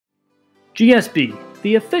GSB,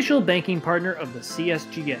 the official banking partner of the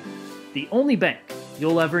CSGA, the only bank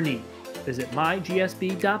you'll ever need. Visit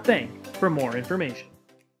mygsb.bank for more information.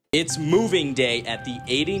 It's moving day at the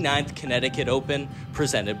 89th Connecticut Open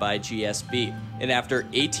presented by GSB. And after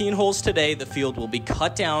 18 holes today, the field will be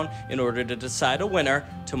cut down in order to decide a winner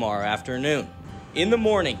tomorrow afternoon. In the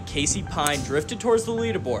morning, Casey Pine drifted towards the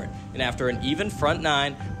leaderboard, and after an even front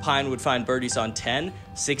nine, Pine would find birdies on 10,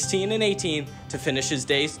 16, and 18 to finish his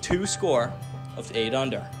day's score of 8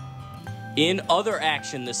 under. In other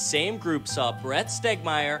action, the same group saw Brett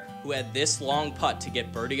Stegmeyer, who had this long putt to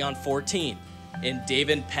get birdie on 14, and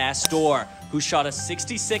David Pastore, who shot a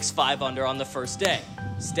 66-5 under on the first day.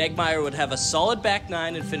 Stegmeyer would have a solid back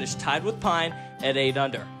nine and finish tied with Pine at 8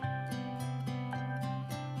 under.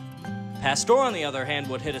 Pastore, on the other hand,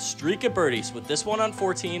 would hit a streak of birdies with this one on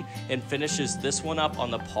 14 and finishes this one up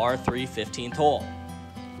on the par 3 15th hole.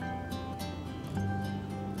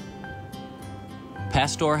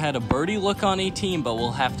 Pastore had a birdie look on 18, but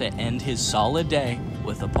will have to end his solid day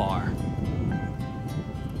with a par.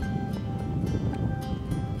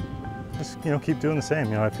 Just, keep doing the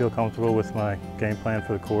same. I feel comfortable with my game plan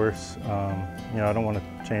for the course. I don't want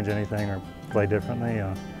to change anything or play differently.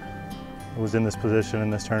 I was in this position in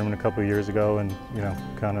this tournament a couple of years ago, and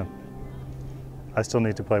I still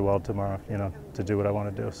need to play well tomorrow, to do what I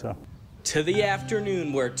want to do. So, to the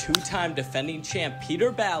afternoon, where two-time defending champ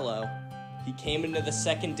Peter Ballo, he came into the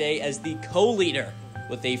second day as the co-leader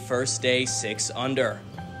with a first day 6 under.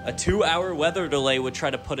 A 2-hour weather delay would try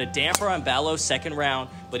to put a damper on Ballo's second round,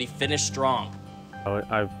 but he finished strong.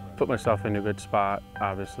 I've put myself in a good spot,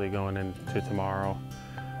 obviously, going into tomorrow.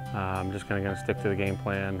 I'm just going to stick to the game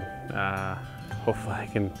plan. Hopefully I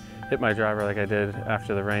can hit my driver like I did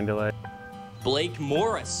after the rain delay. Blake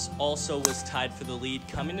Morris also was tied for the lead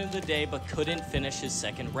coming into the day, but couldn't finish his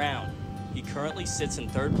second round. He currently sits in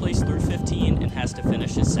third place through 15 and has to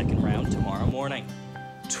finish his second round tomorrow morning.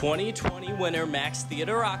 2020 winner Max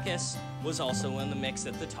Theodorakis was also in the mix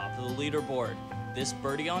at the top of the leaderboard. This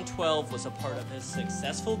birdie on 12 was a part of his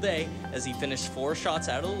successful day as he finished 4 shots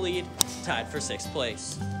out of the lead, tied for 6th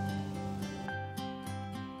place.